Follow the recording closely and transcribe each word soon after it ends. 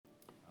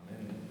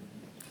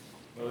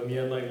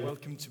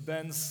Welcome to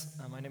Ben's.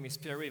 My name is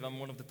Pierre-Yves. I'm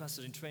one of the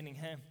pastors in training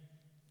here.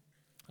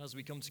 As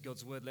we come to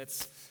God's Word,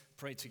 let's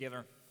pray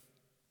together.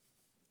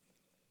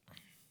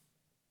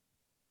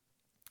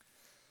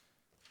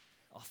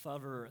 Our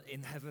Father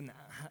in heaven,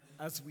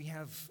 as we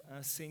have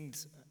sung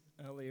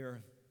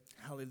earlier,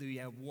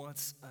 hallelujah,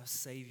 what a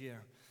Savior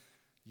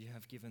you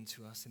have given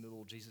to us in the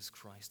Lord Jesus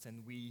Christ.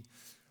 And we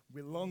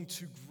long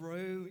to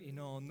grow in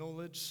our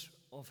knowledge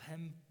of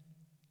Him.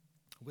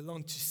 We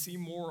long to see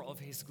more of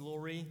His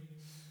glory.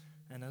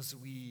 And as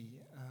we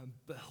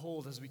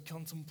behold, as we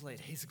contemplate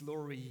His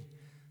glory,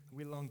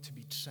 we long to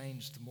be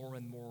changed more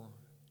and more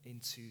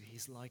into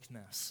His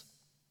likeness.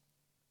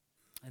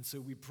 And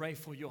so we pray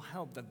for your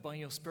help, that by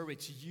your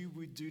Spirit you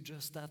would do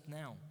just that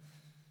now.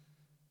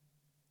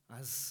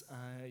 As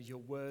your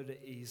word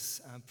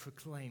is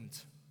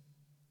proclaimed,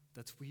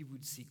 that we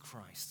would see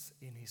Christ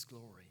in His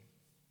glory.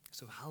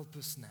 So help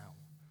us now.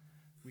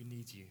 We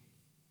need you.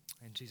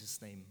 In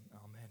Jesus' name,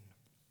 amen.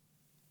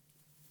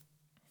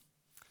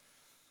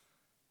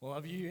 Well,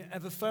 have you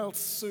ever felt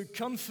so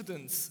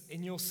confident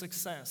in your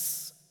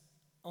success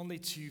only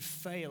to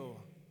fail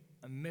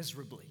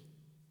miserably?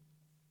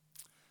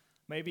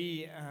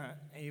 Maybe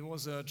it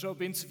was a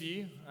job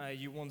interview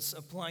you once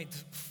applied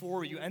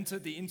for. You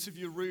entered the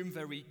interview room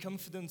very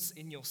confident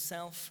in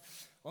yourself,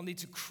 only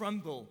to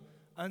crumble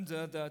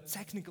under the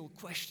technical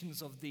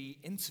questions of the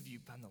interview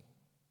panel.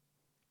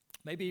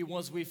 Maybe it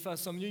was with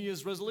some New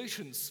Year's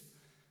resolutions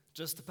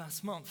just the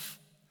past month.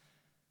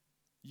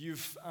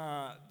 You've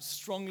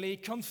strongly,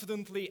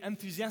 confidently,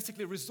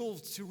 enthusiastically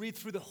resolved to read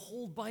through the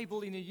whole Bible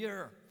in a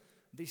year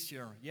this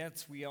year.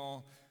 Yet we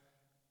are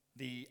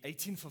the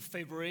 18th of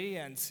February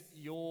and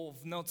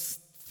you've not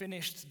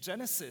finished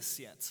Genesis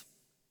yet,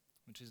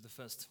 which is the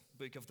first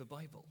book of the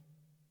Bible.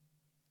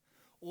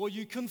 Or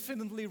you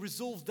confidently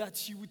resolved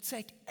that you would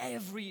take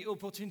every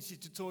opportunity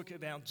to talk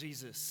about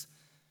Jesus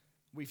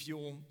with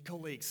your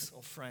colleagues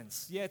or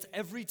friends. Yet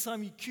every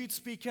time you could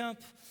speak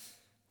up,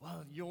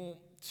 well, you're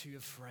too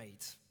afraid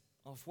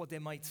of what they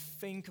might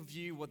think of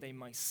you, what they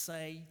might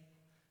say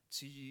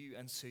to you,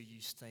 and so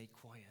you stay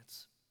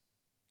quiet.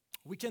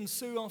 We can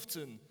so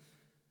often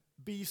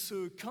be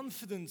so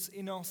confident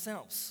in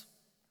ourselves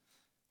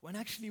when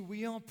actually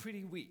we are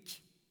pretty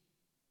weak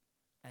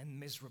and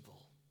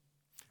miserable.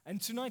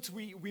 And tonight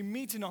we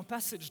meet in our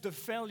passage the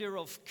failure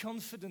of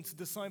confident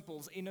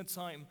disciples in a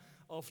time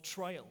of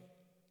trial.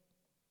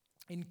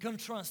 In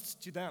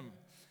contrast to them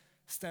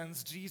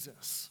stands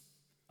Jesus,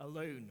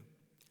 alone,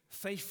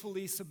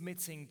 faithfully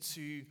submitting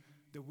to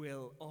the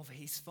will of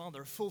His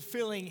Father,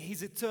 fulfilling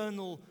His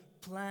eternal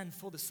plan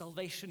for the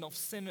salvation of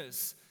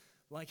sinners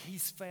like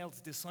His failed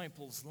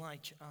disciples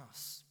like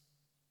us.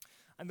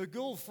 And the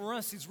goal for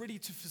us is really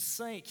to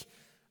forsake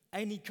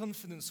any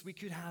confidence we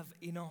could have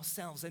in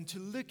ourselves and to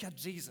look at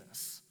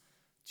Jesus,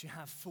 to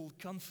have full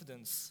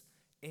confidence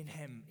in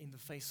Him in the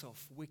face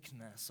of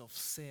weakness, of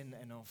sin,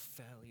 and of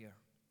failure.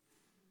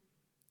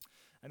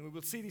 And we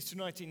will see this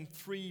tonight in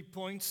 3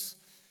 points.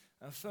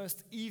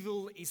 First,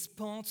 evil is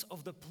part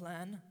of the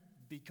plan.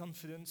 Be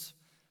confident.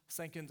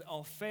 Second,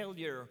 our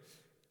failure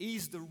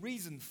is the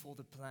reason for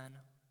the plan.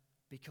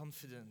 Be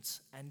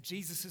confident. And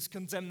Jesus'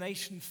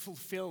 condemnation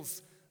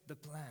fulfills the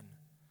plan.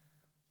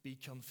 Be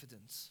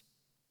confident.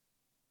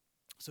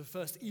 So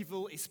first,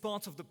 evil is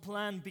part of the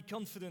plan. Be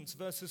confident.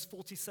 Verses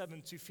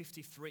 47 to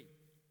 53.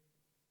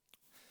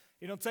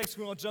 In our text,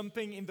 we are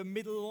jumping in the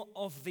middle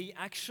of the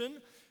action.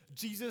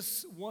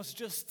 Jesus was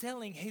just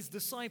telling His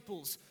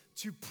disciples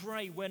to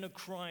pray when a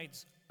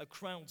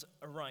crowd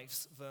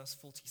arrives, verse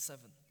 47.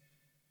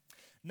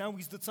 Now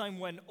is the time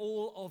when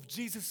all of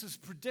Jesus'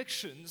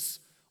 predictions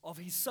of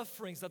His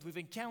sufferings that we've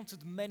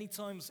encountered many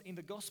times in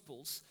the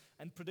Gospels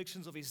and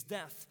predictions of His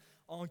death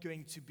are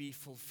going to be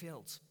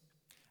fulfilled.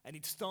 And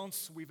it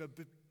starts with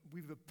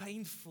a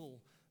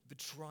painful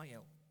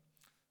betrayal.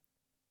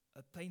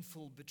 A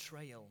painful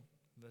betrayal,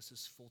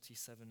 verses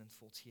 47 and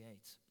 48.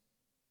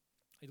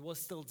 It was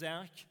still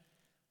dark,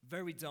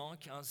 very dark,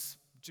 as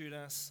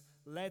Judas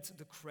led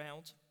the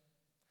crowd.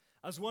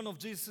 As one of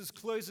Jesus'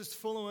 closest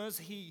followers,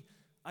 he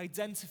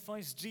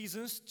identifies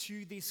Jesus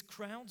to this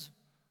crowd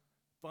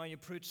by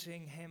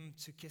approaching him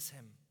to kiss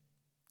him.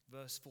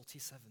 Verse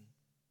 47.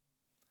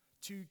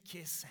 To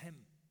kiss him.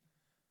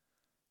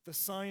 The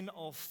sign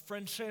of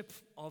friendship,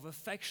 of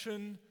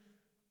affection,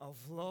 of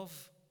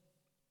love.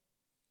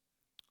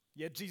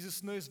 Yet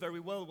Jesus knows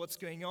very well what's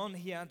going on.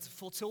 He had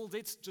foretold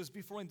it just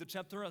before in the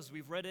chapter as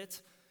we've read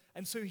it.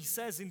 And so he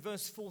says in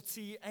verse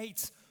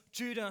 48,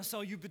 Judas,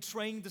 are you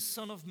betraying the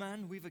Son of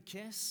Man with a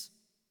kiss?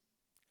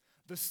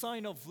 The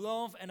sign of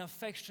love and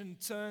affection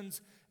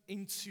turns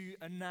into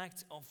an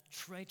act of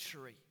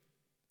treachery,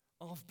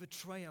 of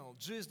betrayal.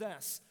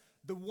 Judas,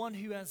 the one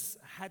who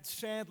had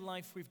shared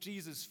life with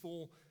Jesus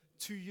for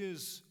 2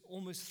 years,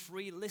 almost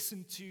 3,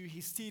 listened to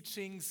His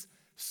teachings,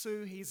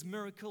 saw His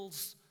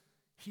miracles,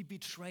 he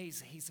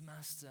betrays his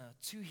master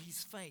to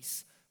his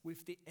face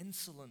with the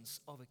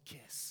insolence of a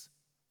kiss.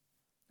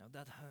 Now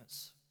that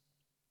hurts.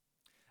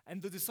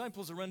 And the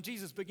disciples around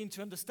Jesus begin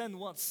to understand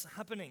what's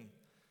happening.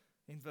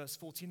 in verse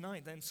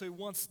 49. And so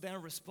what's their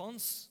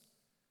response?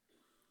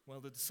 Well,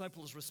 the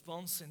disciples'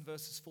 response in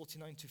verses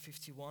 49 to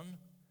 51,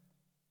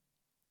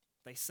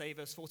 they say,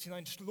 verse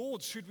 49,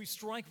 Lord, should we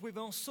strike with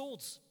our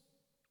swords?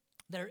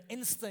 Their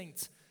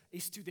instinct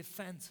is to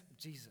defend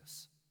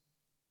Jesus.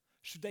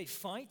 Should they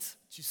fight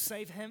to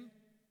save him?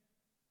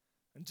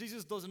 And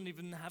Jesus doesn't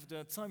even have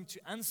the time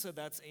to answer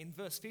that. In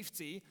verse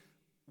 50,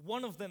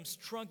 one of them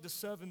struck the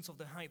servant of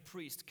the high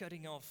priest,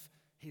 cutting off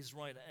his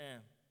right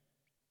ear.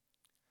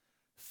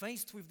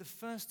 Faced with the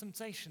first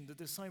temptation, the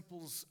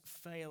disciples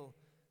fail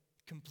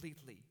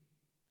completely.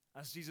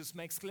 As Jesus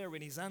makes clear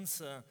in his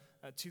answer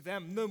to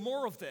them, no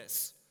more of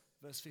this.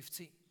 Verse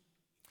 50.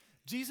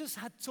 Jesus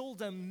had told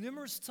them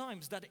numerous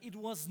times that it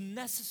was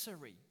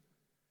necessary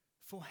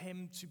for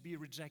him to be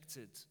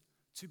rejected,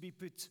 to be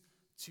put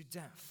to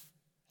death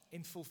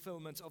in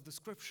fulfillment of the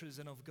scriptures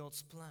and of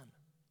God's plan.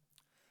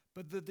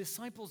 But the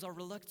disciples are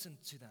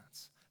reluctant to that.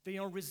 They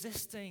are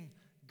resisting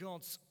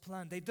God's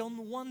plan. They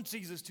don't want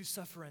Jesus to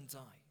suffer and die.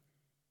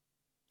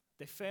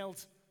 They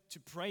failed to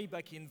pray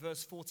back in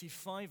verse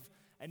 45,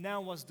 and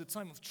now as the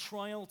time of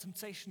trial,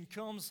 temptation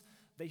comes,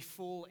 they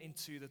fall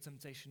into the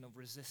temptation of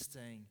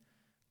resisting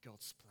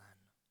God's plan.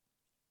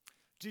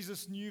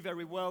 Jesus knew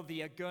very well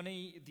the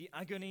agony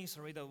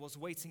that was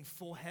waiting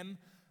for him,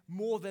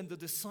 more than the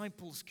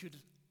disciples could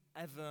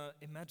ever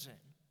imagine.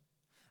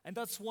 And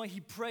that's why he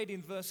prayed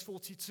in verse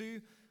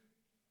 42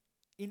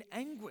 in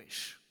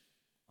anguish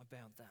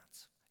about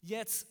that.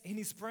 Yet in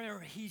his prayer,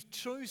 he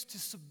chose to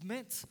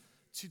submit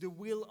to the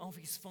will of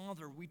his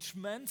Father, which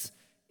meant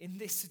in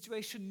this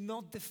situation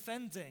not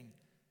defending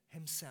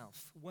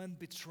himself when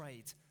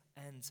betrayed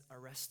and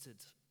arrested.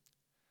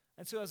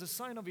 And so as a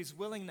sign of his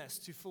willingness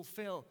to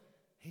fulfill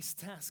his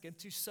task and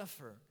to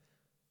suffer,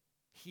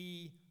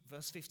 he,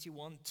 verse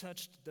 51,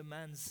 touched the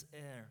man's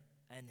ear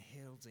and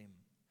healed him.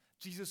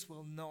 Jesus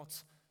will not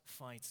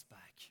fight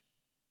back.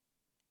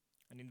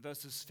 And in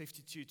verses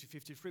 52 to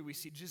 53, we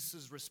see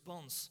Jesus'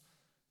 response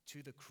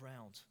to the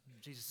crowd.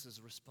 Jesus'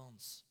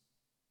 response.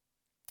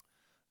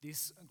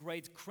 This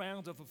great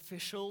crowd of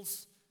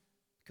officials,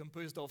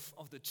 composed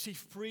of the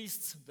chief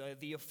priests,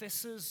 the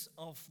officers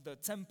of the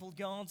temple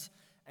guard,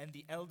 and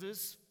the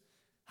elders,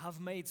 have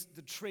made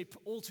the trip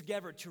all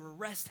together to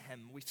arrest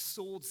him with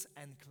swords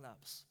and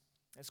clubs.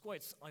 It's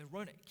quite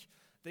ironic.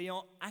 They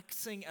are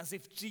acting as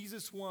if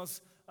Jesus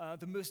was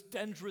the most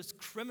dangerous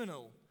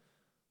criminal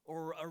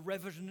or a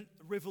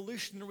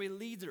revolutionary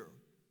leader.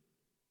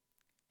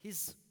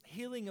 His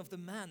healing of the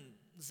man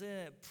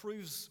there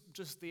proves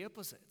just the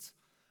opposite.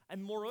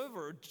 And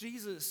moreover,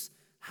 Jesus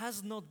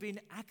has not been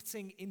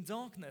acting in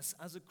darkness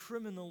as a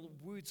criminal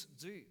would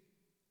do.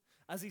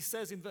 As he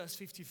says in verse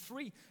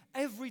 53,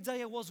 every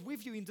day I was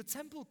with you in the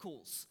temple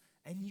courts,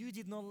 and you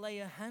did not lay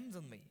a hand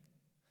on me.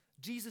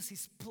 Jesus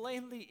is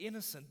plainly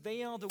innocent.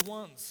 They are the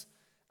ones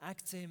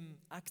acting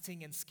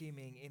and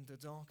scheming in the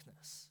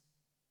darkness.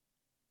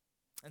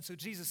 And so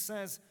Jesus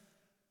says,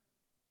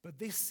 but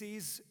this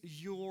is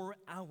your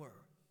hour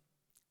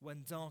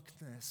when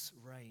darkness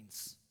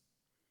reigns.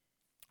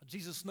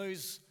 Jesus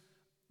knows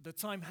the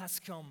time has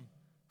come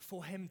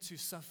for him to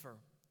suffer,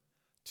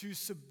 to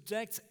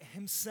subject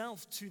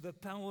himself to the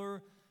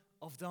power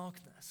of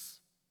darkness.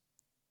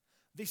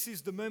 This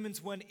is the moment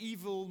when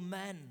evil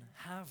men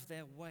have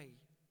their way.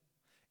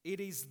 It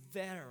is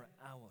their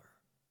hour.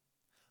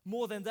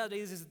 More than that, it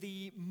is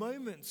the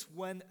moment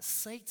when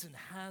Satan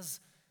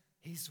has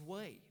his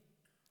way,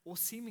 or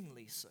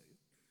seemingly so.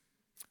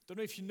 Don't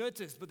know if you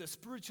noticed, but the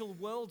spiritual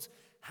world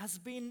has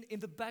been in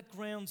the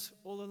background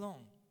all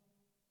along.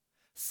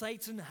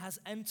 Satan has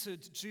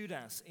entered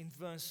Judas in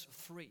verse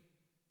 3.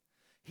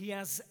 He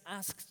has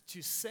asked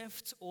to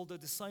sift all the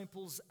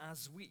disciples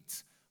as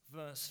wheat,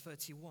 verse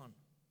 31.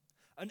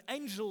 An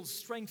angel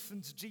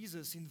strengthened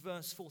Jesus in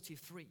verse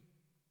 43.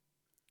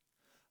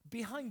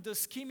 Behind the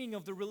scheming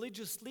of the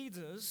religious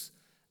leaders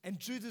and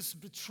Judas'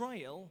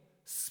 betrayal,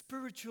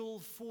 spiritual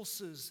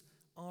forces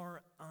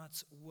are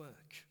at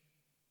work.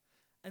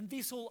 And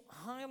this all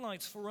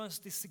highlights for us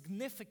the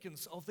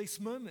significance of this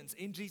moment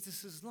in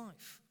Jesus'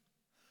 life.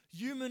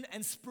 Human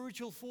and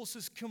spiritual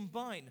forces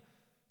combine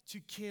to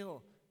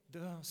kill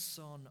the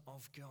Son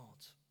of God.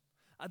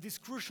 At this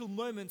crucial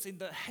moment in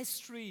the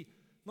history,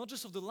 not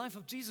just of the life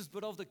of Jesus,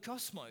 but of the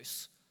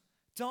cosmos,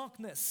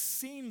 darkness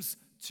seems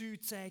to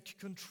take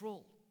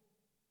control.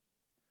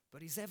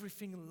 But is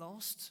everything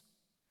lost?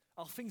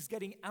 Are things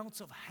getting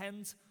out of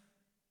hand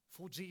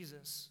for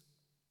Jesus?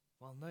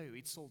 Well, no,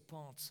 it's all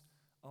part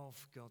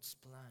of God's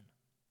plan.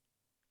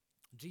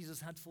 Jesus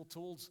had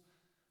foretold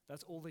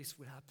that all this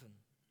would happen.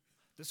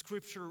 The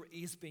scripture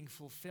is being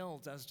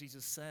fulfilled, as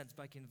Jesus said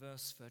back in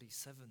verse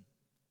 37.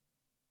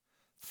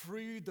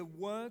 Through the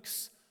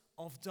works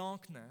of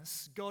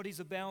darkness, God is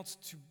about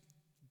to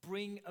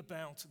bring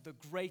about the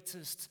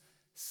greatest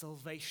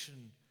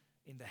salvation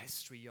in the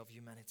history of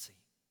humanity.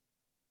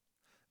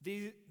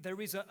 There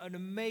is an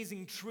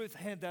amazing truth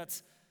here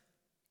that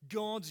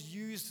God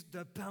used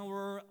the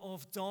power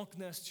of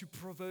darkness to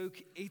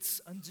provoke its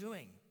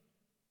undoing.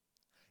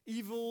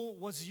 Evil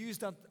was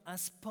used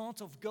as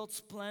part of God's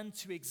plan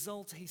to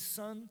exalt his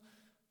Son,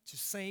 to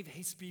save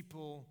his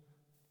people,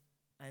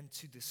 and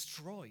to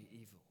destroy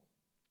evil.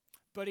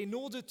 But in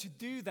order to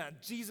do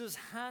that, Jesus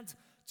had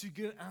to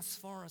go as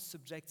far as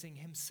subjecting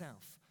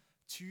himself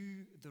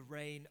to the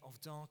reign of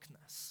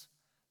darkness,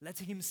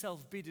 letting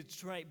himself be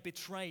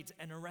betrayed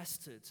and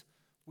arrested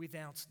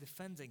without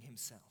defending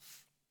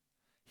himself.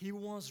 He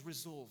was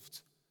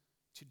resolved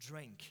to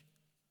drink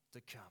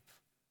the cup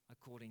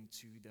according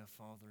to their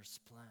Father's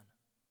plan.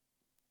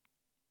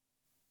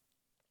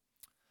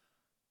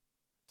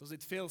 Does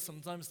it feel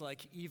sometimes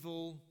like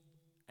evil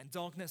and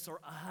darkness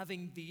are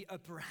having the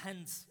upper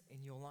hand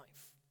in your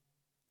life?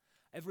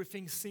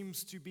 Everything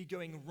seems to be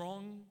going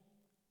wrong.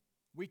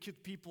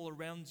 Wicked people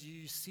around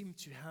you seem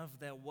to have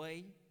their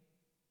way.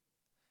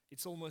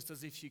 It's almost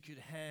as if you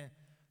could hear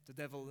the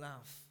devil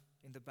laugh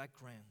in the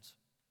background.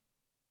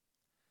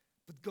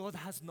 But God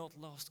has not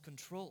lost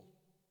control.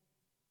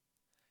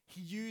 He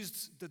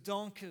used the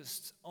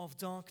darkest of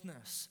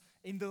darkness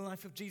in the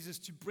life of Jesus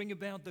to bring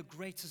about the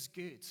greatest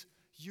good,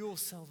 your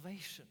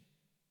salvation.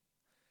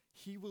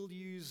 He will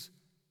use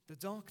the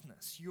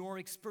darkness you are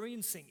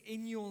experiencing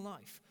in your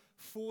life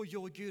for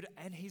your good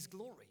and his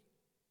glory.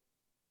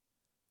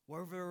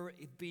 Whether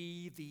it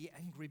be the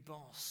angry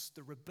boss,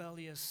 the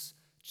rebellious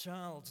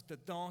child, the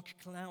dark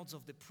clouds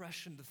of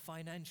depression, the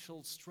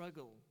financial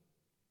struggle.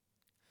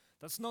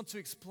 That's not to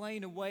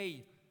explain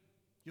away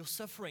your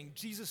suffering.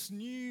 Jesus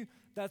knew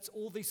that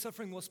all this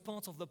suffering was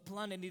part of the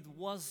plan, and it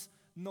was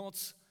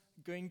not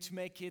going to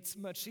make it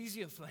much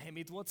easier for him.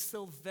 It was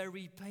still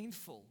very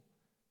painful,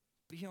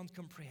 beyond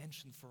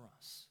comprehension for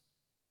us.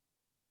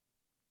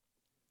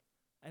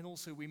 And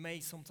also, we may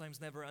sometimes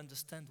never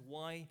understand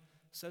why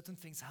certain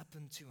things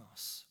happen to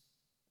us.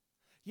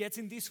 Yet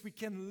in this, we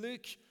can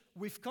look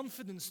with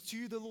confidence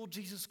to the Lord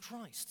Jesus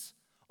Christ,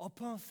 our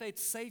perfect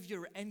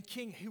Savior and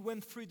King, who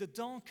went through the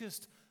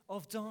darkest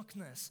of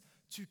darkness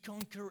to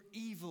conquer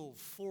evil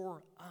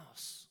for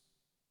us,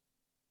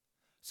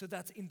 so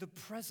that in the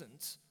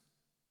present,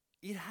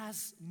 it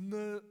has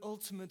no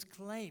ultimate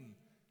claim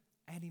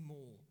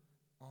anymore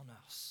on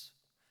us,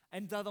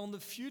 and that on the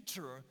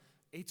future,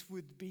 it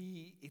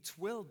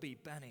will be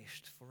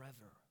banished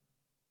forever.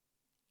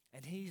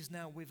 And he is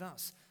now with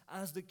us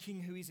as the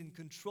King who is in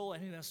control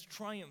and who has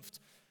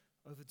triumphed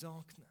over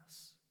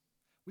darkness.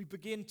 We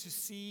begin to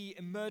see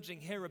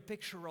emerging here a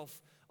picture of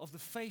the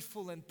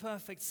faithful and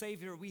perfect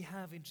Savior we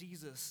have in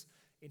Jesus,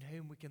 in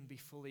whom we can be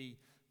fully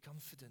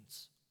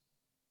confident.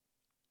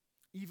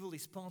 Evil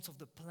is part of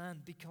the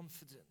plan. Be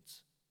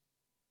confident.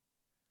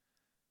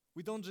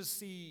 We don't just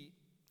see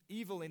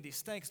evil in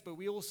this text, but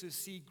we also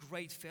see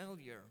great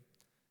failure,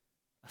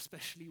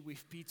 especially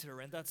with Peter,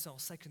 and that's our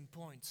second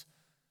point.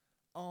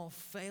 Our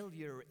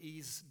failure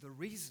is the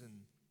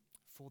reason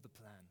for the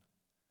plan.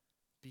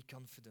 Be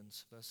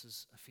confident,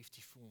 verses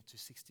 54 to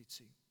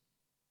 62.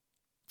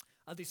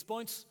 At this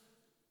point,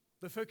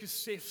 the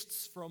focus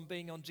shifts from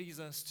being on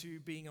Jesus to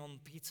being on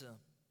Peter.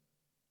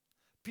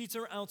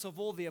 Peter, out of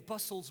all the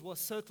apostles, was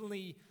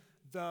certainly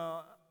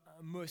the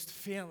most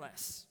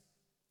fearless.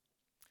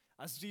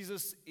 As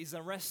Jesus is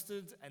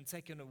arrested and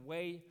taken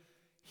away,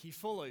 he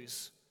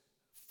follows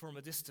from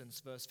a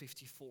distance, verse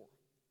 54.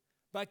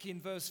 Back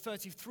in verse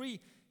 33,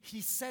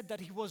 he said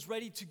that he was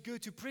ready to go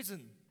to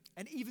prison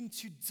and even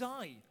to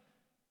die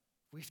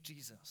with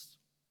Jesus.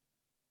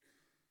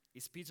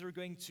 Is Peter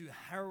going to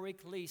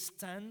heroically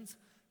stand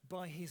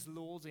by his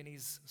Lord in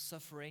his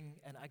suffering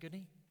and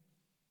agony?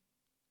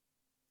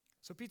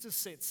 So Peter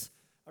sits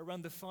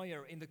around the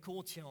fire in the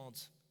courtyard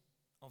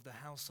of the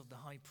house of the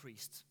high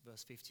priest,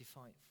 verse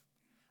 55.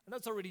 And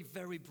that's already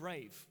very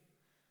brave.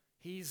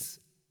 He's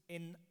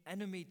in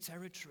enemy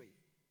territory.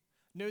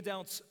 No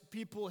doubt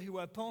people who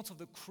were part of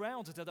the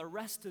crowd that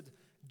arrested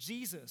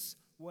Jesus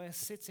were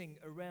sitting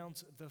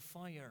around the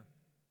fire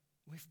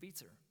with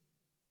Peter.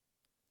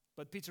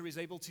 But Peter is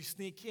able to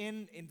sneak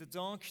in the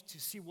dark to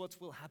see what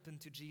will happen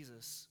to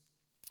Jesus.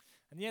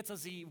 And yet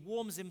as he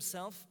warms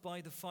himself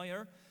by the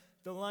fire,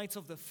 the light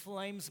of the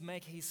flames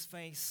make his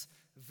face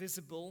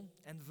visible.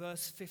 And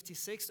verse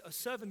 56, a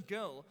servant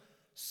girl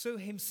saw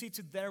him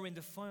seated there in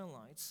the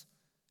firelight.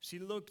 She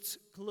looked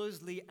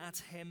closely at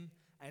him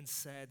and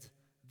said,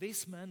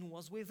 "This man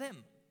was with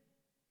him."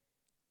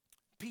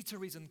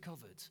 Peter is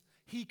uncovered.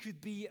 He could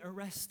be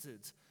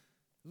arrested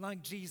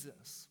like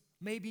Jesus,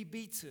 maybe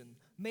beaten,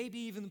 maybe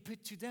even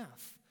put to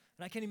death.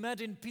 And I can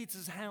imagine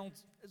Peter's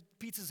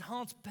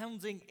heart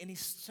pounding in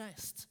his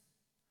chest.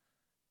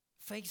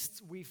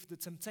 Faced with the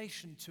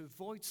temptation to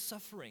avoid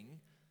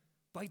suffering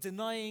by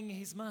denying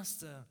his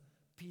master,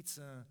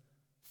 Peter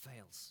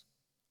fails.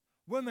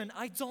 "Woman,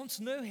 I don't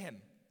know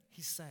him,"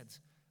 he said,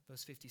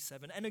 verse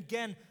 57. And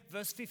again,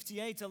 verse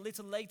 58, a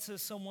little later,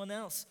 someone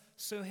else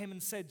saw him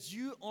and said,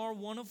 "You are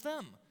one of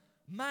them."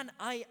 "Man,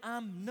 I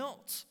am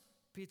not,"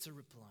 Peter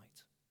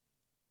replied.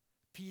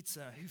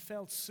 Peter, who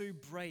felt so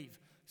brave,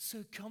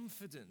 so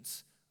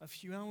confident a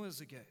few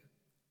hours ago,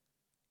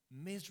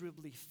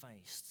 miserably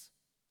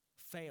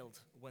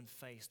failed when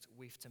faced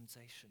with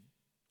temptation.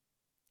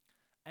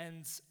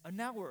 And an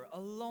hour, a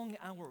long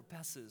hour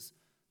passes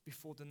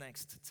before the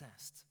next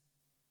test.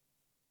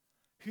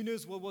 Who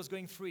knows what was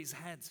going through his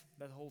head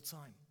that whole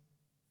time?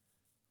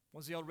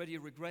 Was he already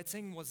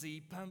regretting? Was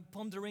he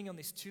pondering on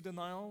his two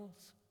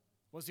denials?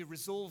 Was he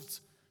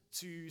resolved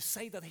to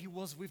say that he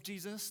was with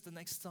Jesus the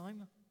next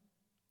time?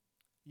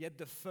 Yet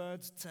the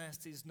third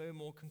test is no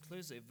more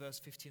conclusive. Verse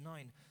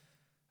 59.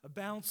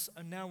 About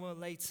an hour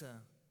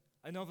later,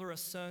 another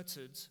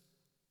asserted,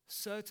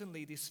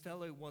 "Certainly this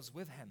fellow was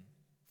with him,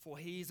 for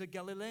he is a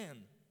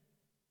Galilean."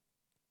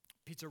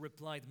 Peter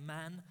replied,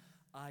 "Man,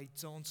 I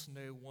don't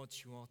know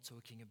what you are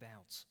talking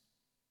about."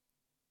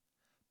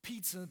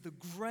 Peter, the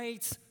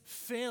great,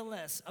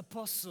 fearless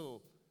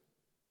apostle,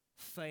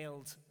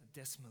 failed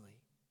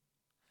dismally.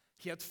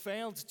 He had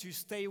failed to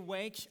stay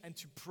awake and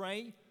to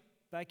pray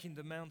back in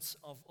the Mount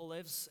of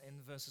Olives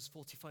in verses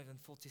 45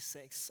 and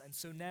 46. And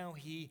so now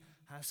he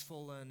has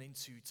fallen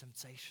into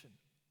temptation.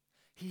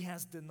 He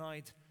has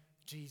denied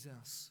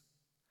Jesus.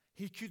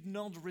 He could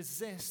not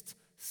resist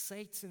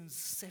Satan's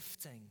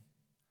sifting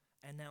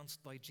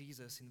announced by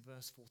Jesus in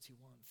verse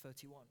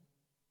 31.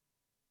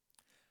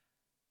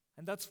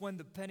 And that's when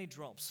the penny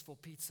drops for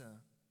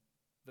Peter,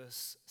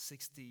 verse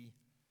 60.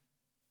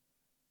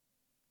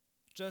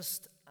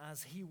 Just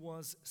as he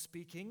was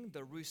speaking,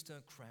 the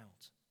rooster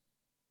crowed.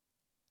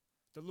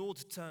 The Lord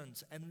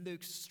turned and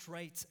looked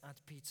straight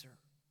at Peter.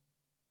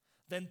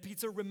 Then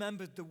Peter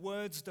remembered the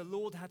words the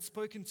Lord had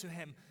spoken to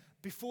him.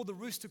 "Before the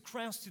rooster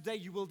crows today,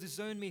 you will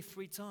disown me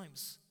 3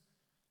 times.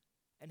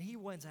 And he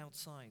went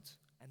outside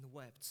and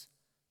wept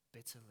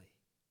bitterly.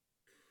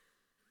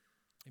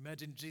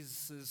 Imagine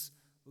Jesus'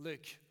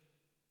 look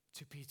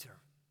to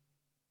Peter.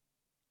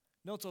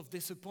 Not of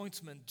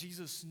disappointment.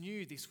 Jesus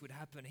knew this would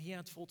happen. He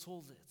had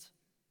foretold it.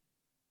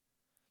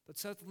 But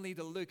certainly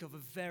the look of a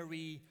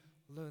very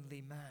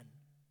lonely man.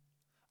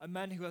 A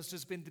man who has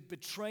just been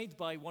betrayed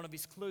by one of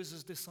his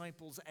closest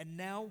disciples and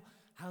now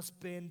has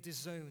been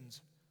disowned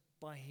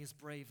by his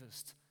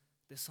bravest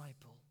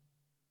disciple.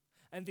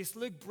 And this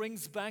look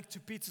brings back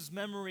to Peter's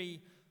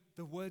memory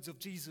the words of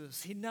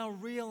Jesus. He now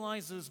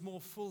realizes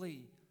more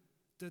fully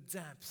the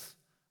depth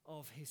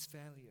of his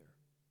failure.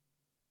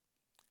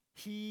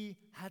 He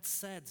had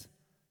said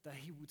that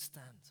he would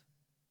stand,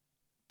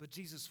 but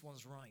Jesus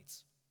was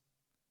right.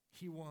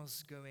 He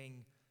was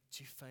going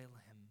to fail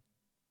him.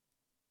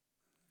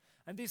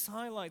 And this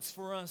highlights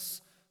for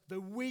us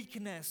the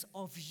weakness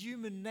of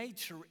human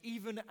nature,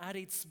 even at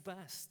its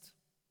best.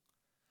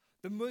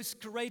 The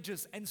most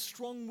courageous and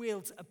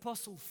strong-willed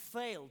apostle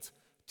failed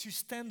to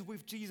stand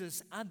with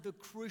Jesus at the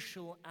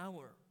crucial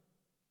hour.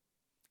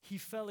 He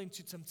fell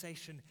into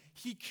temptation.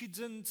 He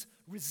couldn't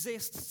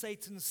resist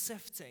Satan's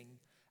sifting,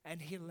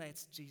 and he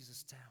let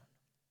Jesus down.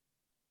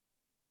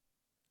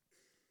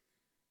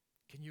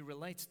 Can you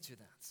relate to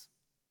that?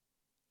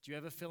 Do you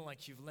ever feel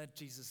like you've let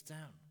Jesus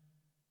down?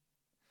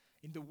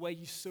 In the way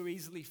you so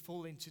easily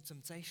fall into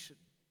temptation.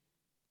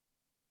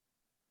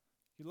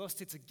 You lost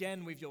it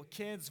again with your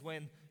kids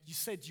when you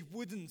said you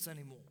wouldn't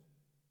anymore.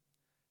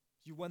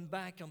 You went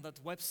back on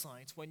that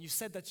website when you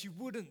said that you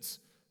wouldn't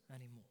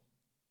anymore.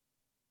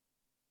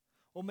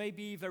 Or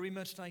maybe, very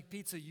much like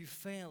Peter, you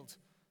failed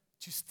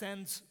to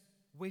stand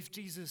with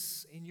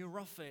Jesus in your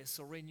office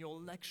or in your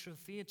lecture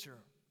theater.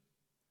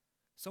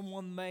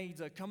 Someone made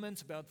a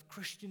comment about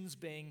Christians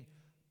being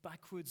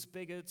backwards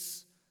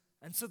bigots,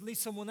 and suddenly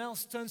someone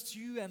else turns to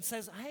you and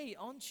says, "Hey,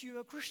 aren't you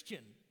a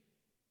Christian?"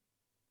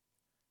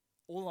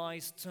 All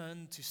eyes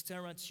turn to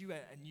stare at you,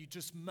 and you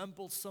just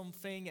mumble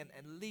something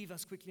and leave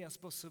as quickly as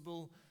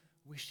possible,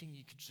 wishing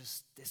you could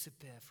just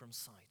disappear from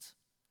sight.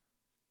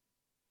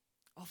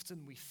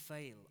 Often we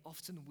fail.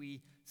 Often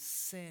we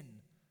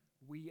sin.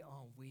 We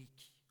are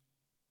weak.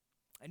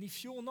 And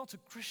if you're not a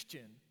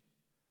Christian,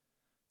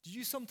 do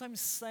you sometimes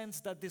sense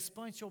that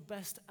despite your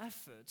best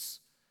efforts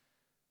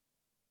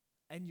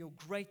and your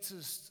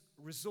greatest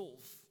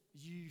resolve,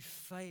 you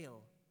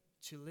fail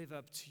to live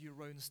up to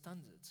your own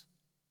standard?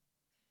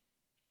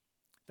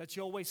 That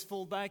you always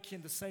fall back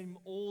in the same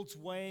old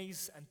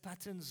ways and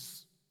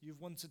patterns you've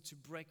wanted to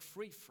break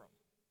free from?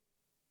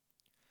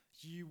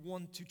 You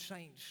want to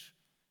change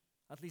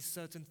at least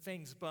certain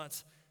things,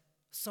 but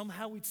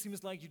somehow it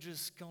seems like you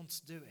just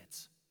can't do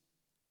it.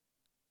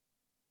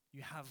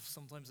 You have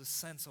sometimes a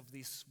sense of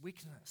this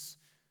weakness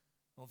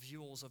of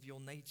yours, of your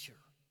nature.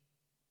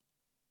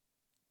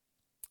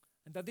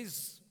 And that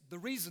is the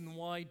reason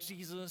why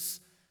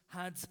Jesus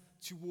had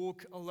to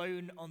walk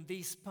alone on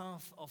this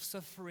path of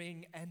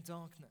suffering and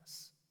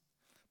darkness.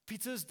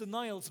 Peter's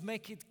denials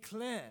make it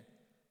clear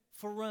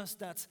for us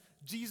that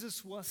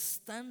Jesus was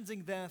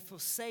standing there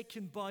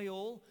forsaken by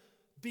all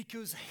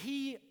because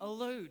he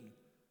alone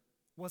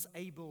was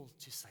able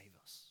to save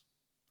us.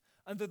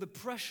 Under the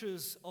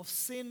pressures of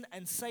sin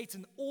and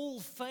Satan, all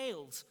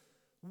failed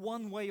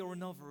one way or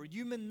another.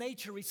 Human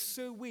nature is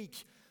so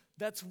weak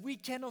that we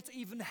cannot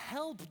even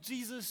help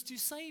Jesus to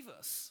save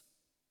us.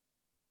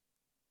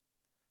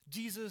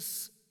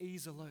 Jesus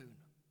is alone,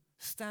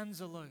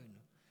 stands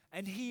alone,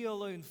 and he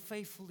alone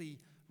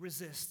faithfully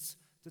resists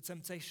the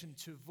temptation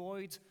to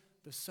avoid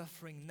the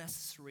suffering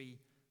necessary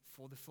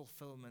for the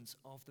fulfillment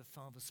of the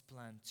Father's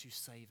plan to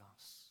save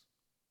us.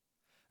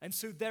 And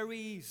so there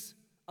he is,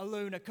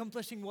 alone,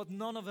 accomplishing what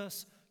none of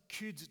us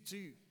could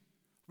do,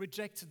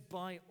 rejected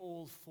by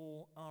all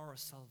for our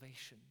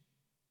salvation.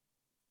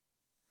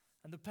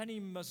 And the penny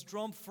must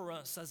drop for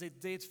us as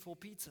it did for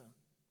Peter.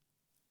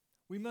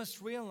 We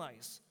must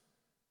realize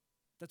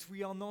that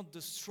we are not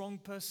the strong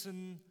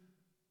person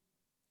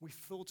we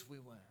thought we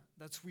were,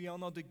 that we are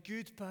not the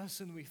good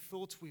person we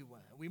thought we were.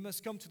 We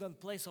must come to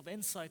that place of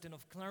insight and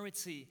of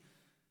clarity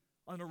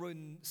on our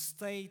own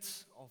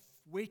state of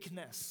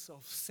weakness,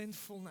 of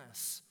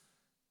sinfulness,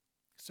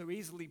 so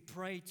easily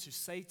prey to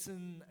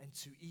Satan and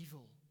to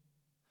evil.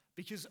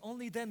 Because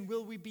only then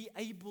will we be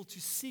able to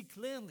see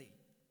clearly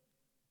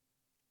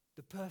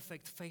the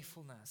perfect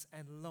faithfulness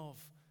and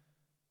love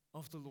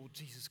of the Lord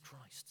Jesus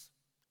Christ.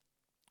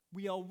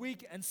 We are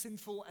weak and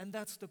sinful, and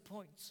that's the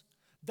point.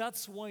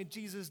 That's why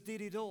Jesus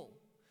did it all.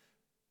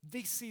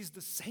 This is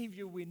the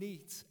Savior we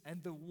need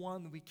and the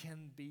one we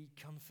can be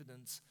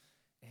confident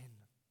in.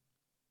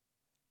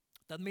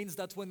 That means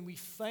that when we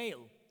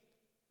fail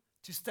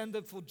to stand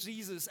up for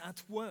Jesus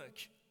at work,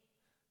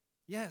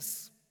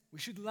 yes, we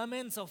should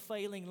lament our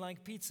failing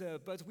like Peter,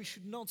 but we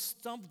should not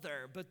stop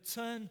there, but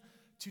turn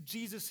to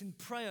Jesus in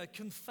prayer,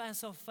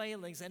 confess our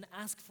failings, and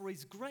ask for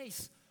His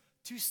grace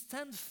to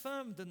stand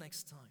firm the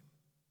next time.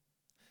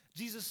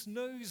 Jesus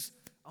knows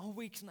our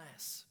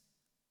weakness.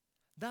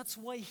 That's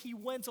why He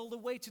went all the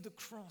way to the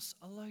cross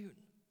alone.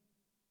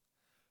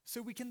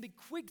 So we can be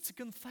quick to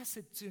confess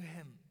it to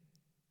Him.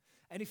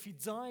 And if He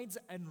died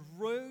and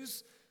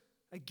rose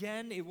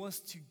again, it was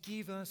to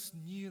give us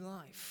new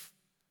life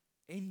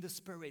in the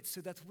Spirit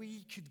so that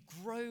we could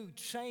grow,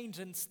 change,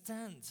 and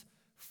stand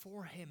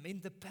for Him,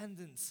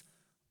 independence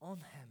on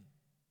Him.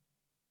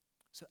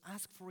 So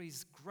ask for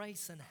His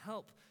grace and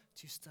help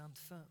to stand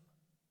firm.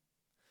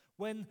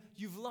 When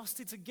you've lost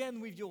it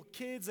again with your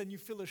kids and you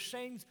feel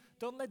ashamed,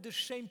 don't let the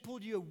shame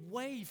pull you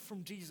away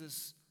from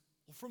Jesus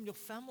or from your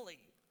family.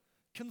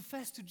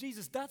 Confess to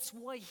Jesus. That's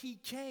why He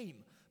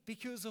came,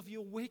 because of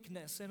your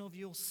weakness and of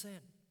your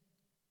sin.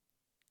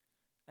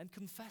 And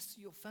confess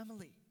to your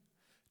family.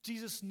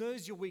 Jesus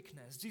knows your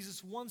weakness.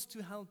 Jesus wants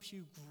to help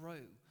you grow,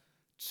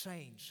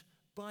 change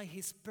by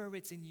His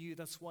Spirit in you.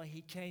 That's why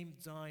He came,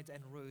 died,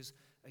 and rose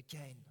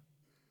again.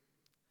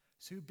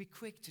 So be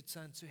quick to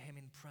turn to Him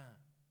in prayer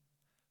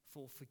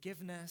for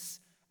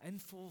forgiveness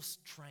and for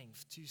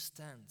strength to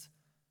stand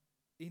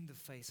in the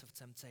face of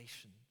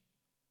temptation,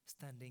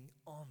 standing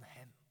on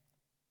Him.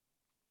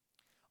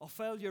 Our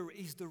failure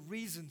is the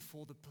reason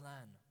for the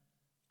plan.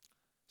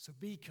 So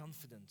be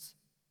confident,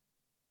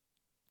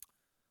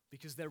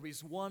 because there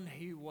is one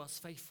who was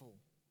faithful,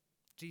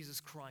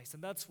 Jesus Christ.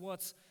 And that's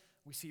what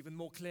we see even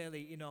more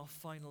clearly in our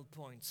final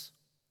point.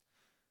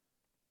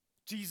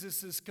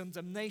 Jesus'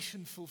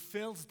 condemnation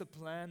fulfills the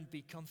plan.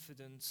 Be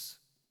confident.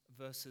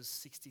 Verses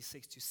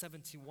 66 to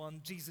 71.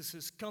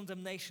 Jesus'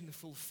 condemnation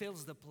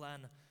fulfills the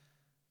plan.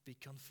 Be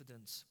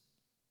confident.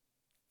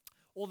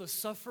 All the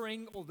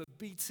suffering, all the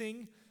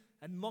beating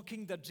and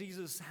mocking that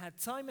Jesus had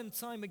time and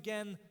time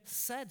again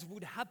said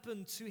would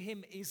happen to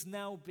Him is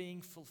now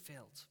being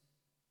fulfilled.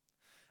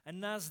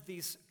 And as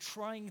this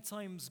trying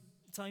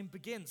time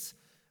begins,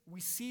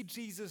 we see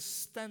Jesus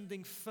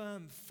standing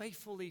firm,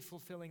 faithfully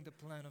fulfilling the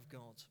plan of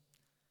God.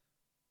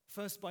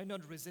 First, by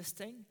not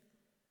resisting,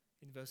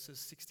 in verses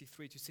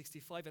 63 to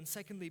 65, and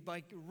secondly,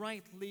 by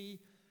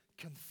rightly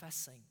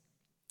confessing,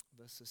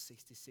 verses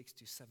 66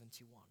 to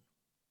 71.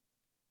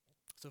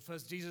 So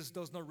first, Jesus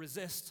does not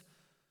resist,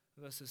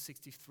 verses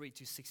 63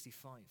 to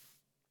 65.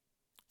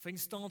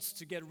 Things start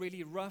to get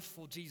really rough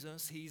for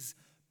Jesus. He's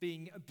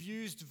being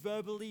abused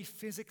verbally,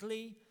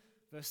 physically,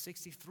 verse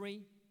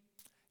 63.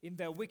 In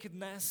their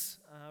wickedness,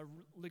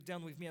 look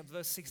down with me at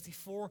verse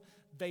 64,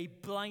 they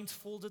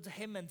blindfolded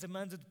Him and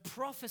demanded,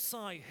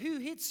 "Prophesy, who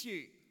hits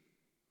you?"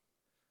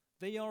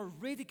 They are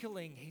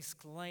ridiculing His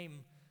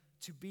claim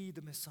to be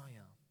the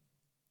Messiah.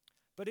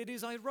 But it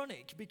is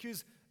ironic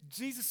because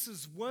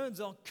Jesus'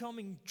 words are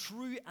coming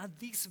true at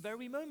this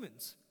very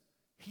moment.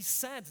 He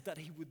said that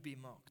He would be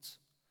mocked.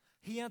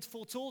 He had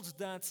foretold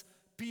that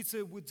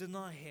Peter would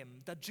deny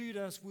Him, that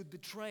Judas would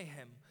betray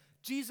Him.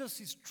 Jesus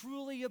is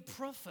truly a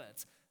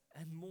prophet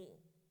and more.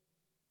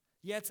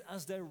 Yet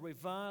as they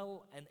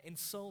revile and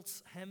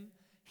insult Him,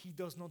 He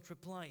does not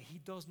reply. He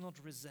does not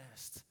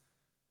resist.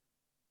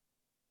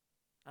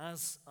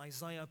 As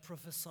Isaiah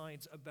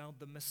prophesied about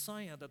the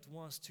Messiah that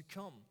was to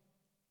come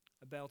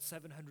about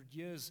 700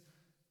 years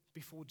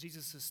before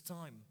Jesus'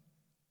 time,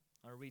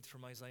 I read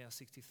from Isaiah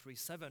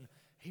 63:7,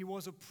 He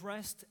was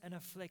oppressed and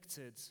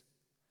afflicted,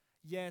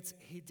 yet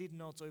He did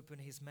not open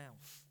His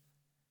mouth.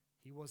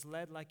 He was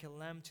led like a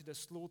lamb to the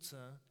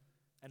slaughter,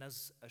 and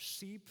as a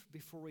sheep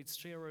before its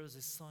shearers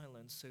is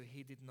silent, so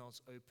He did not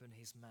open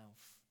His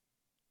mouth.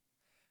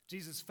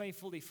 Jesus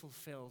faithfully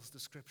fulfills the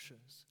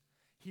scriptures.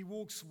 He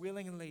walks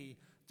willingly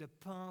the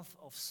path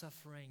of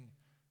suffering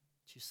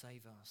to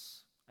save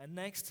us. And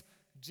next,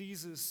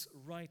 Jesus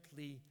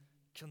rightly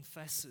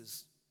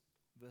confesses,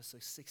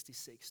 verses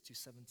 66 to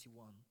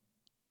 71.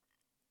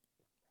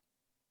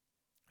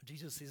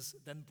 Jesus is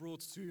then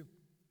brought to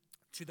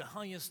the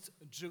highest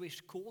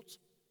Jewish court,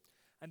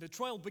 and the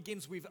trial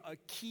begins with a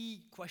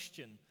key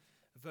question.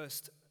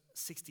 Verse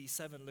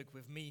 67, look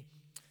with me.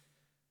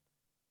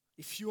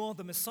 If you are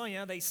the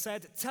Messiah, they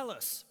said, tell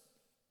us.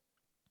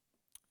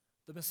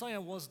 The Messiah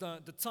was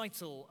the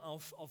title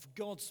of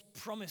God's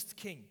promised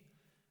king,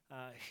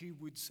 who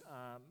would,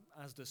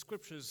 as the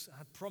scriptures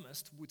had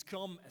promised, would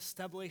come,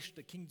 establish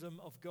the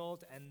kingdom of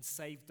God and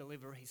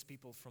deliver his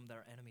people from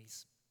their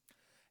enemies.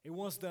 It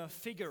was the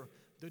figure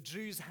the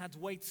Jews had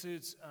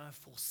waited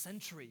for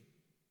centuries.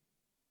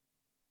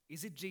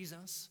 Is it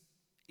Jesus?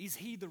 Is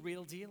he the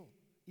real deal?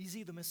 Is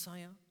he the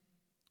Messiah?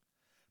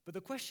 But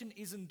the question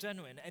isn't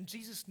genuine, and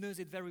Jesus knows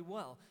it very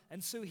well.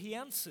 And so he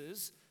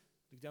answers,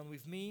 look down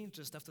with me,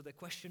 just after the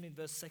question in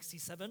verse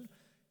 67,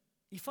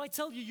 if I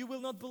tell you, you will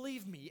not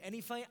believe me, and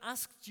if I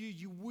asked you,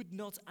 you would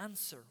not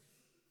answer.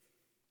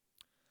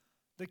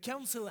 The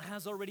council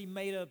has already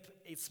made up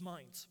its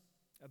mind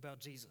about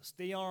Jesus.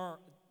 They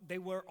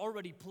were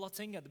already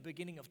plotting at the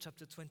beginning of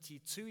chapter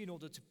 22 in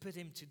order to put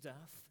him to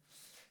death.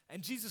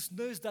 And Jesus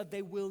knows that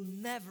they will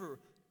never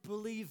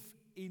believe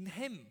in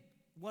him,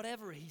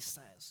 whatever he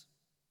says,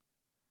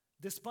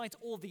 despite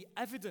all the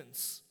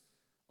evidence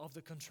of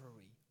the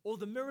contrary, all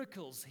the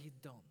miracles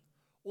he'd done,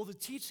 all the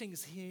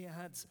teachings he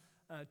had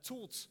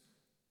taught,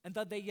 and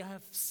that they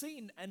have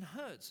seen and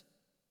heard.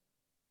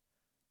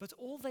 But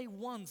all they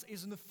want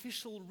is an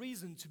official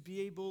reason to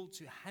be able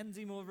to hand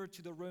him over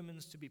to the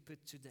Romans to be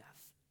put to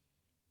death.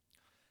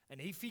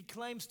 And if he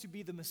claims to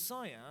be the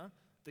Messiah,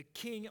 the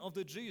King of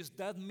the Jews,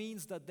 that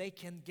means that they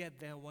can get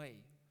their way,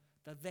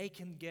 that they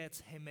can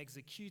get him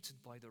executed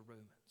by the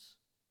Romans.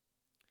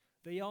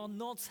 They are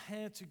not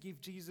here to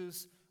give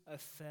Jesus a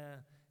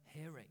fair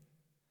hearing.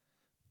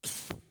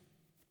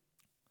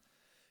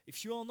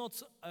 If you are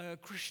not a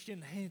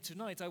Christian here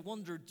tonight, I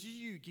wonder, do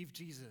you give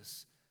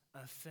Jesus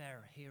a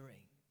fair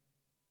hearing?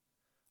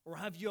 Or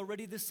have you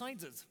already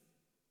decided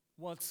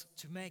what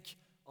to make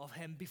of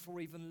him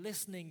before even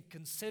listening,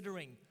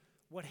 considering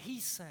what he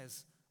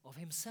says of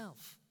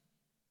himself?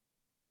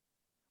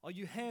 Are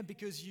you here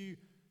because you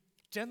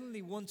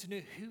genuinely want to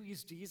know who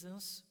is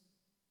Jesus?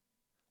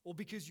 Or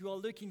because you are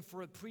looking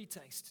for a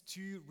pretext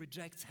to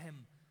reject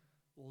him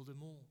all the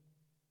more?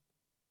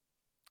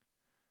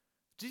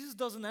 Jesus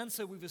doesn't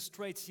answer with a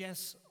straight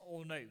yes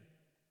or no.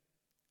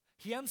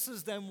 He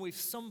answers them with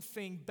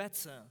something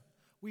better,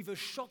 with a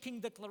shocking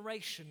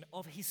declaration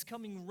of his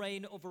coming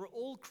reign over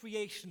all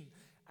creation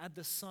at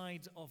the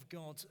side of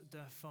God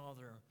the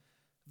Father.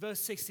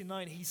 Verse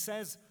 69, he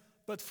says,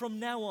 but from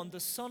now on, the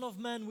Son of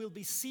Man will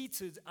be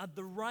seated at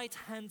the right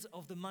hand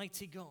of the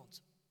mighty God.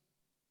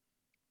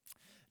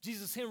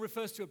 Jesus here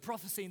refers to a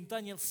prophecy in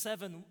Daniel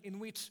 7 in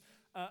which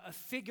a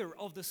figure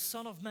of the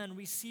Son of Man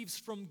receives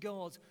from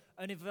God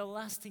an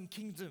everlasting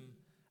kingdom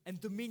and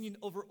dominion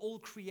over all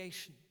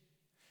creation.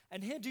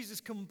 And here Jesus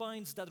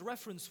combines that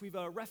reference with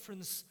a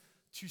reference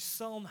to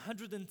Psalm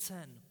 110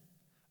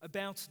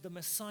 about the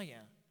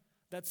Messiah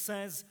that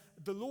says,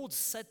 the Lord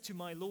said to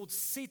my Lord,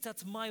 sit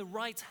at my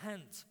right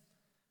hand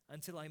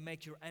until I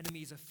make your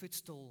enemies a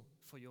footstool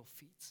for your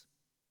feet.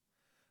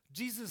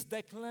 Jesus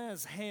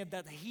declares here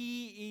that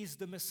he is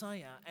the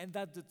Messiah and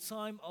that the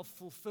time of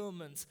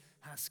fulfillment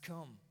has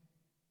come.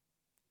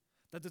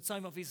 That the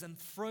time of his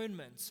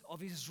enthronement,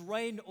 of his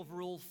reign over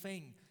all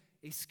things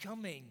is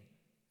coming.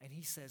 And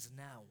he says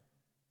now.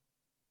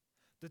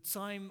 The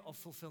time of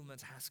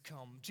fulfillment has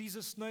come.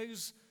 Jesus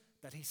knows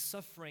that his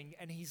suffering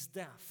and his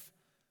death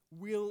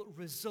will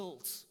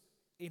result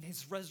in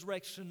his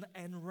resurrection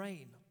and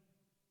reign.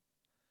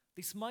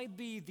 This might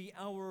be the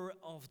hour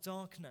of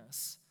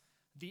darkness,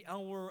 the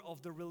hour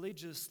of the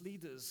religious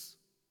leaders.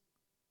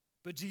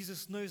 But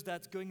Jesus knows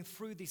that going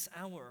through this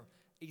hour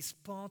is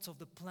part of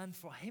the plan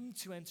for him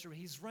to enter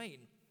his reign,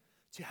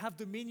 to have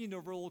dominion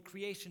over all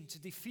creation, to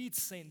defeat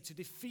sin, to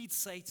defeat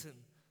Satan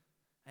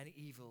and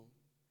evil.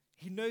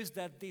 He knows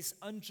that this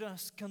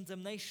unjust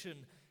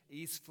condemnation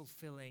is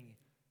fulfilling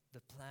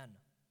the plan.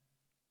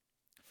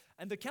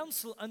 And the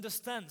council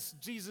understands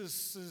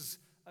Jesus'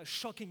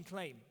 shocking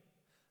claim.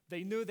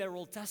 They know their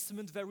Old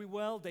Testament very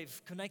well.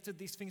 They've connected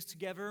these things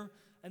together,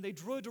 and they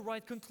draw the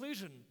right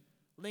conclusion,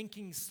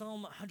 linking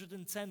Psalm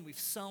 110 with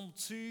Psalm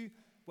 2,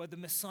 where the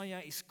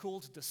Messiah is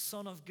called the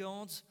Son of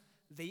God.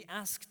 They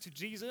ask to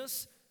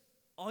Jesus,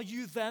 are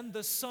you then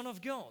the Son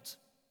of God?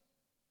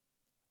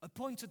 A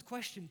pointed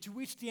question to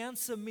which the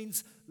answer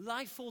means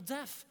life or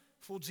death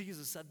for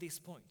Jesus at this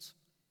point.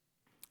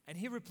 And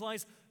he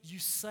replies, you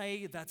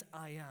say that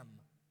I am.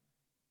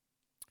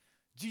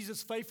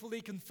 Jesus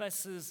faithfully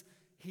confesses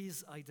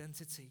his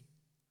identity,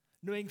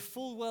 knowing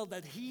full well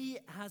that he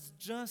has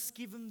just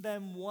given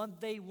them what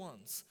they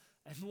want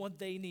and what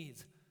they need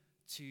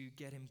to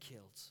get him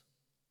killed.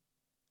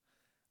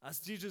 As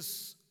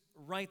Jesus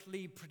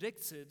rightly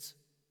predicted,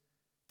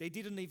 they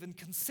didn't even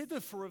consider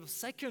for a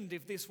second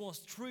if this was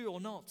true or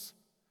not.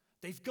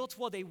 They've got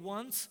what they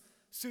want,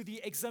 so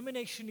the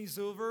examination is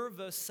over.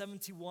 Verse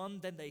 71,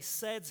 then they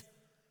said,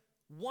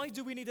 why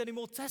do we need any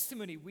more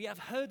testimony? We have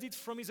heard it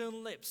from his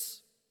own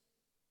lips.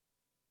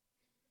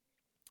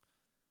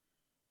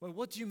 Well,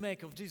 what do you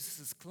make of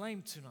Jesus'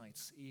 claim tonight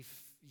if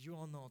you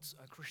are not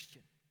a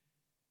Christian?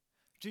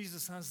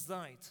 Jesus has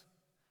died.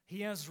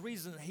 He has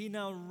risen. He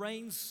now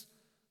reigns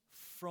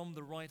from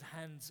the right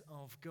hand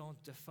of God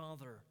the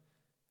Father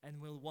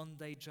and will one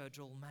day judge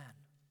all men.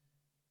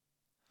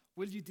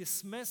 Will you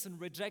dismiss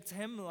and reject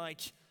him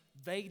like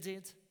they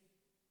did?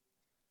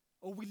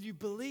 Or will you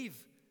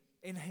believe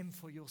in him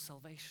for your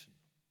salvation?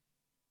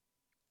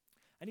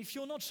 And if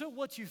you're not sure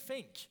what you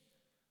think,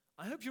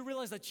 I hope you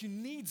realize that you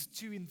need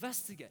to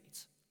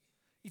investigate.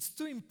 It's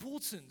too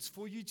important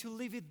for you to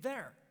leave it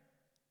there,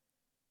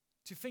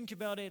 to think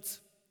about it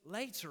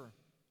later.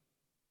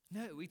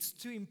 No, it's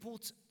too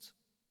important.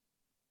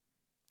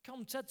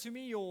 Come chat to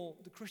me or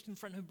the Christian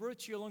friend who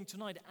brought you along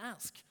tonight.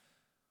 Ask.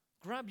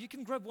 You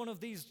can grab one of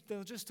these.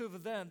 They're just over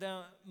there.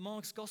 They're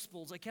Mark's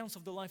Gospels, accounts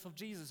of the life of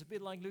Jesus, a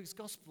bit like Luke's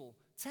Gospel.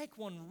 Take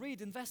one,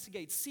 read,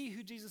 investigate, see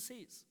who Jesus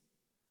is.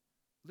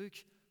 Look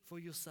for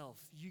yourself.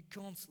 You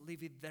can't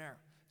leave it there.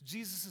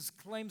 Jesus'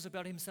 claims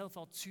about himself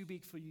are too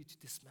big for you to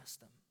dismiss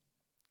them.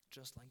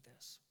 Just like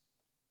this.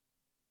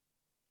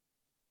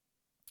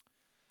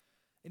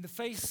 In the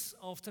face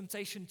of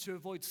temptation to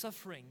avoid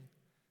suffering,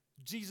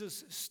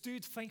 Jesus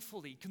stood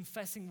faithfully,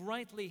 confessing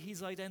rightly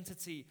his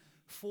identity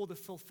for the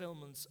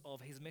fulfillment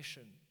of his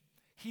mission.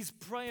 His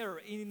prayer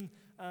in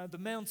the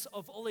Mount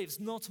of Olives,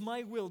 "Not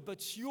my will,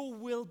 but your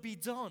will be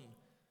done,"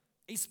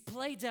 is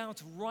played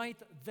out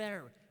right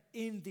there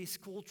in this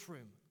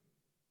courtroom.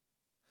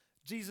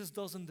 Jesus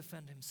doesn't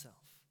defend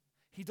himself.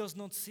 He does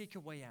not seek a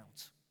way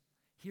out.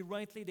 He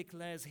rightly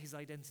declares his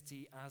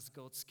identity as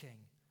God's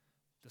King,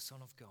 the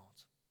Son of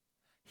God.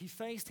 He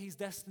faced his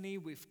destiny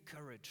with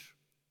courage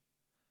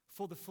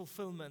for the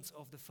fulfillment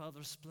of the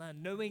Father's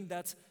plan, knowing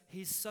that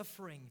his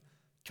suffering,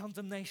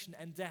 condemnation,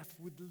 and death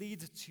would lead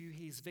to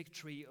his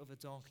victory over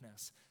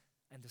darkness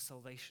and the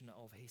salvation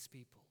of his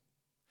people.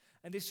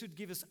 And this should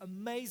give us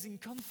amazing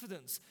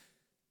confidence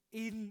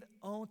in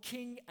our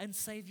King and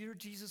Savior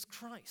Jesus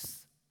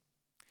Christ.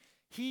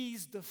 He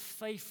is the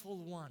faithful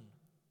one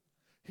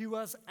who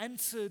has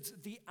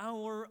entered the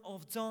hour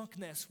of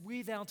darkness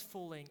without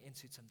falling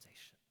into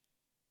temptation.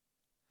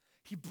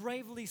 He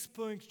bravely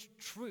spoke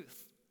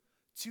truth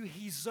to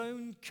his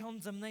own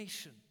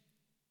condemnation.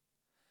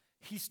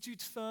 He stood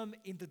firm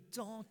in the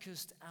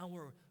darkest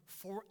hour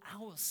for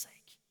our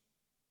sake.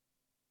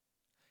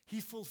 He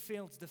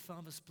fulfilled the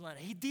Father's plan.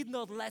 He did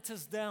not let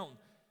us down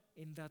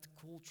in that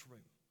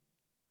courtroom.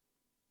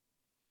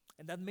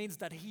 And that means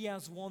that he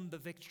has won the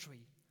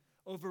victory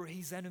over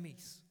his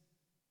enemies.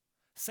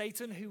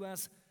 Satan, who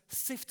has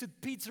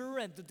sifted Peter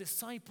and the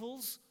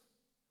disciples,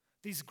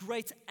 this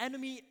great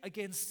enemy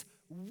against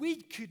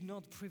we could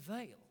not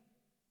prevail,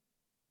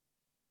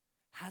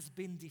 has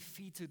been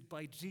defeated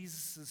by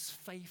Jesus'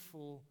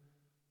 faithful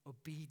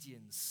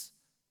obedience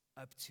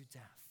up to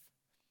death.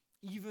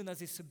 Even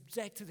as he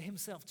subjected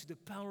himself to the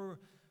power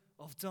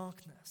of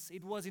darkness,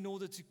 it was in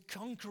order to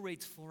conquer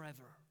it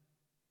forever.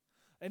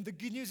 And the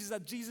good news is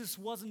that Jesus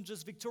wasn't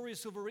just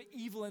victorious over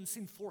evil and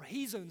sin for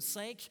his own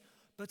sake,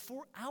 but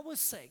for our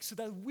sake, so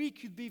that we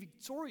could be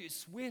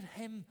victorious with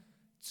him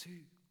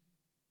too.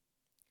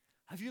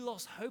 Have you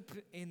lost hope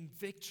in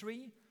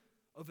victory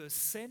over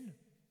sin?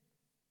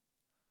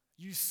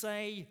 You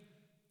say,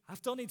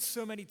 I've done it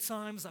so many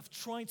times, I've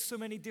tried so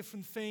many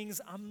different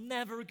things, I'm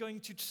never going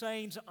to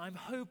change, I'm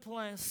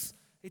hopeless,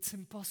 it's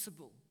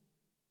impossible.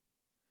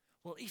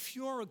 Well, if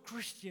you are a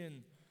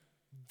Christian,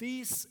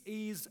 this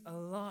is a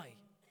lie.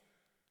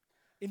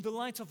 In the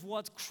light of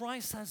what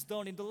Christ has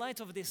done, in the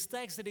light of this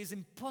text, it is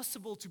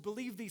impossible to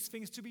believe these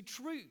things to be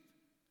true.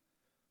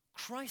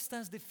 Christ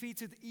has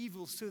defeated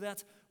evil so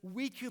that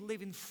we could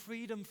live in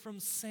freedom from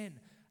sin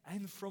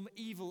and from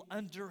evil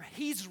under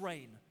his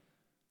reign,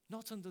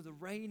 not under the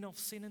reign of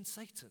sin and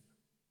Satan.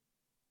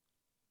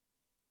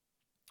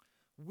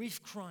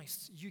 With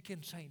Christ, you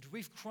can change.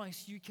 With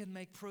Christ, you can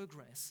make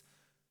progress.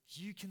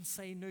 You can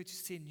say no to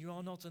sin. You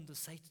are not under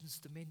Satan's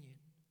dominion.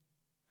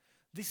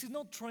 This is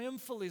not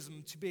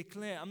triumphalism, to be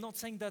clear. I'm not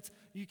saying that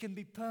you can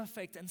be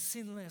perfect and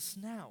sinless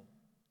now.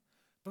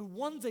 But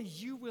one day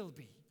you will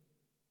be.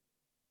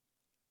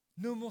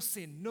 No more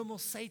sin, no more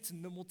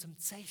Satan, no more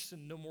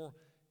temptation, no more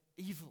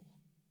evil.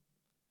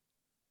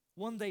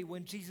 One day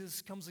when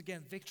Jesus comes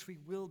again, victory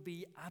will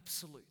be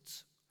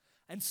absolute.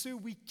 And so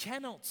we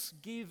cannot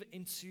give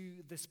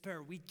into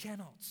despair. We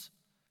cannot.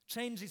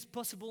 Change is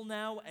possible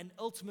now, and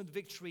ultimate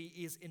victory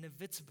is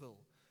inevitable.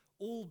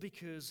 All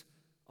because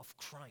of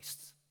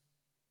Christ.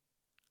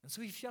 And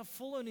so if you have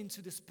fallen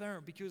into despair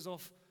because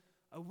of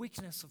a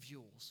weakness of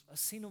yours, a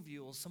sin of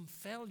yours, some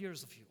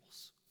failures of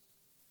yours,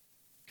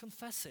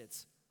 confess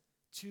it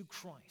to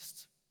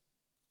Christ.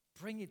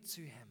 Bring it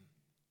to him.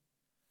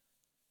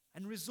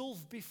 And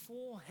resolve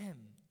before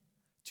him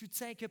to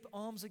take up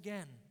arms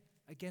again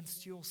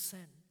against your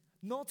sin.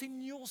 Not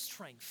in your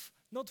strength,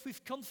 not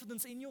with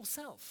confidence in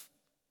yourself,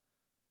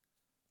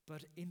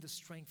 but in the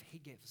strength he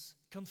gives.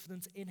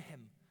 Confidence in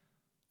him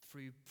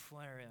through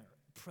prayer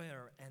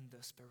and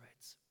the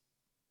Spirit.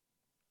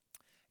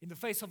 In the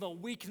face of our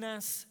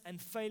weakness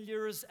and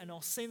failures and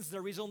our sins,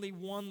 there is only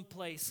one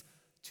place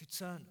to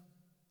turn.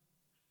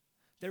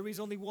 There is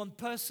only one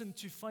person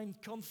to find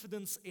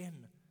confidence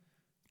in,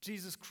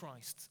 Jesus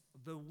Christ,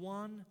 the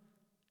one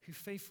who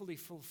faithfully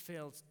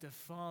fulfilled the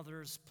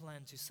Father's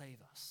plan to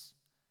save us.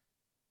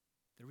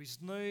 There is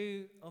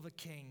no other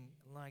king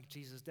like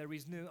Jesus. There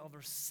is no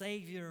other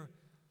Savior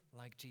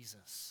like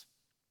Jesus.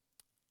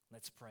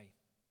 Let's pray.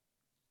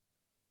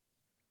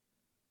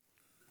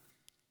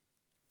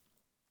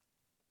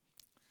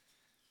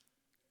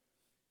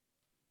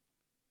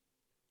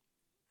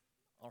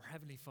 Our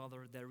Heavenly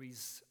Father, there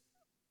is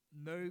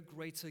no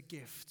greater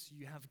gift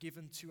you have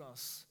given to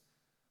us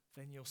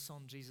than your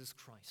Son, Jesus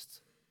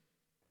Christ.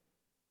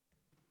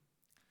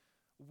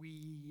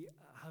 We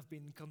have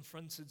been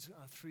confronted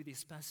through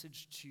this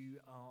passage to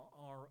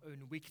our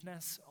own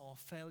weakness, our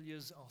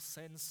failures, our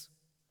sins.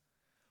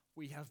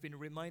 We have been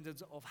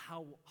reminded of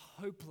how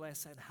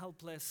hopeless and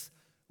helpless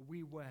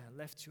we were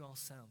left to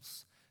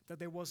ourselves, that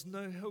there was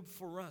no hope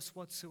for us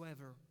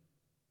whatsoever.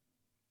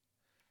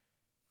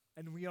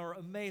 And we are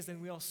amazed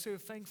and we are so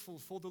thankful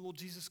for the Lord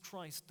Jesus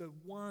Christ, the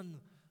one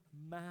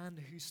man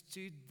who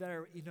stood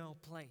there in our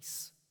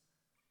place,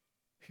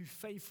 who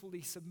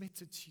faithfully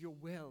submitted to your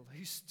will,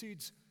 who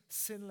stood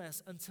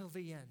sinless until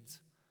the end,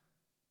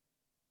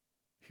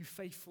 who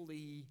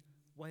faithfully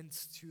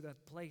went to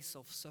that place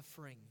of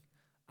suffering,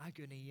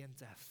 agony, and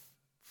death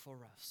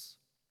for us.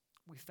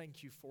 We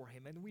thank you for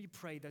him, and we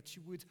pray that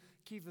you would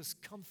give us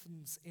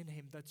confidence in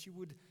him, that you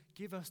would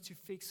give us to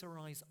fix our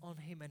eyes on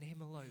him and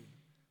him alone.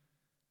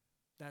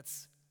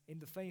 That's in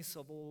the face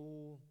of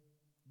all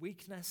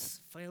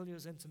weakness,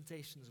 failures, and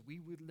temptations, we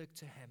would look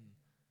to him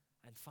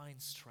and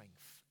find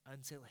strength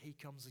until he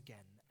comes again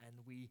and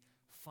we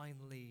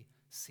finally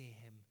see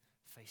him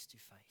face to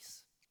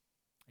face.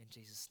 In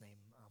Jesus' name,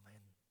 amen.